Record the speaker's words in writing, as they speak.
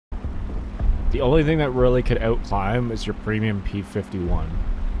The only thing that really could outclimb is your premium P51.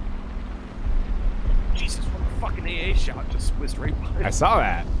 Jesus, what a fucking AA shot just whizzed right by. I saw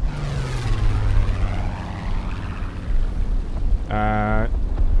that.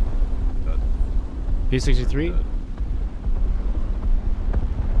 P63?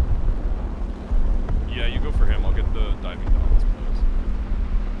 Yeah, you go for him. I'll get the diving dog, I suppose.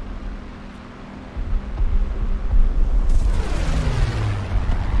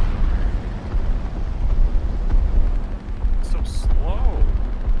 So slow.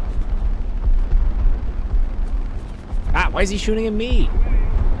 Ah, why is he shooting at me?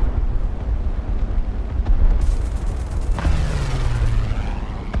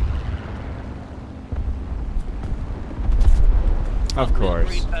 Of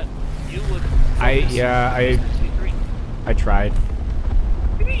course. I tried.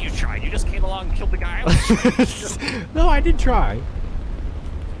 What do you mean you tried? You just came along and killed the guy. No, I did try.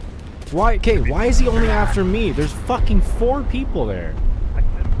 Why? Okay, why is he only after me? There's fucking 4 people there.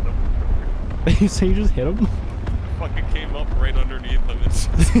 So you just hit him? Fucking came up right underneath him and just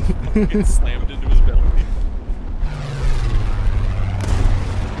fucking slammed into his belly.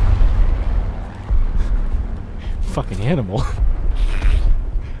 Fucking animal.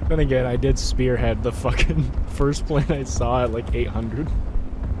 Then again, I did spearhead the fucking first plane I saw at like 800.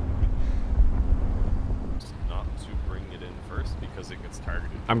 Just not to bring it in first because it gets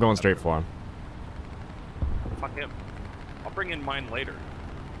targeted. I'm going straight for him. Fuck him. I'll bring in mine later.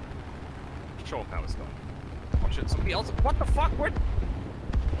 Show him how it's done. Oh shit, somebody else. What the fuck? Where'd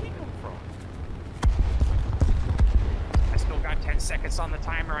he come from? I still got 10 seconds on the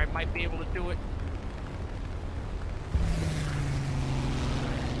timer. I might be able to do it.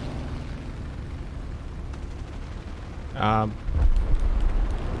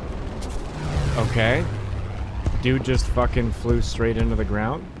 Okay. Dude just fucking flew straight into the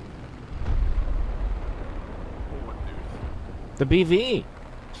ground. What dude? The BV.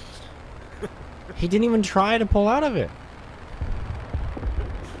 He didn't even try to pull out of it.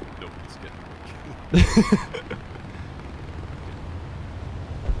 Nobody's getting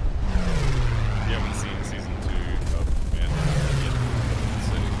You haven't seen season 2 of Man.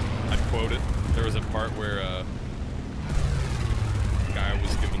 So I'd quote it. There was a part where a guy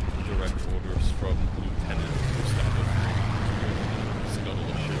was given direct orders from Lieutenant Gustavo to scuttle a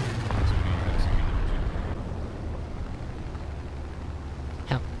ship to be executed.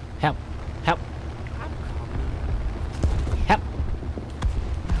 Help! Help! Help! Help!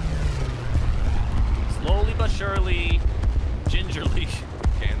 Slowly but surely, gingerly,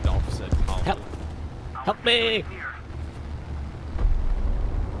 Gandalf said calmly. Help! Help me!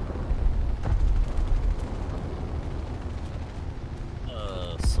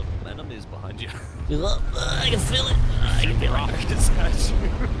 Some enemies behind you. I can feel it. I can feel Rock it. is at you.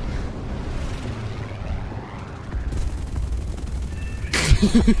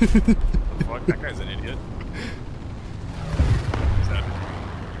 Fuck, that guy's an idiot. Is that...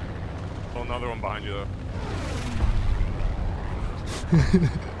 Oh, another one behind you, though.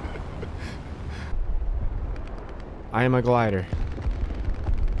 I am a glider.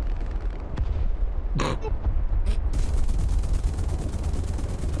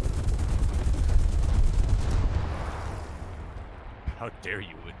 How dare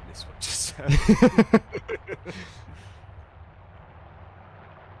you witness what just said?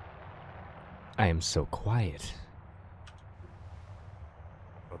 I am so quiet.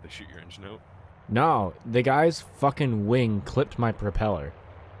 Oh, they shoot your engine out? No, the guy's fucking wing clipped my propeller.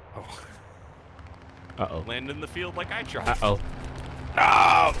 Oh. Uh-oh. Land in the field like I tried. Uh-oh.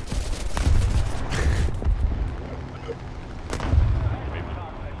 No!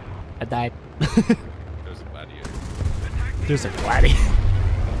 I died. There's a gladiator. There's a gladiator.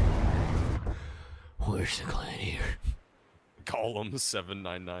 Where's the gladiator? Column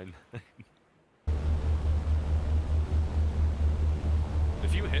 799.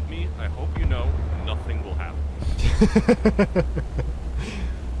 If you hit me, I hope you know nothing will happen.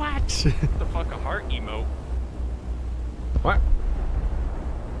 What? What the fuck, a heart emote? What?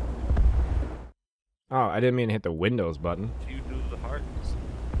 Oh, I didn't mean to hit the Windows button. Do you do the hearts?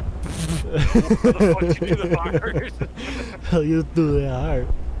 What the fuck you do the heart? How you do the heart?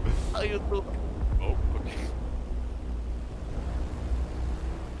 How you do? Oh, okay.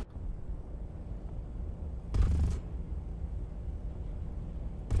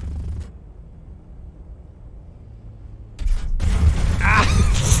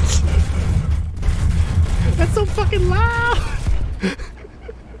 That's so fucking loud!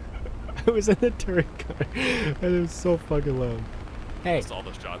 I was in the turret car, and it was so fucking loud. Hey. That's all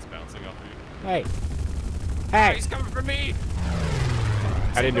the shots bouncing off of you. Hey. Oh, Hey! he's coming for me!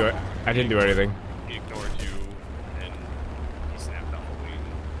 I didn't do it. I didn't do anything. He ignored you, and he snapped off a wing.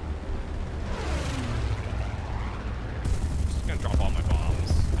 Just gonna drop all my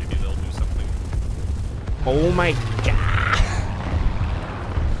bombs. Maybe they'll do something. Oh my god.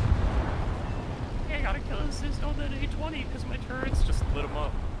 Yeah, I gotta kill assist on that A20 because my turrets just lit him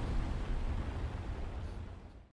up.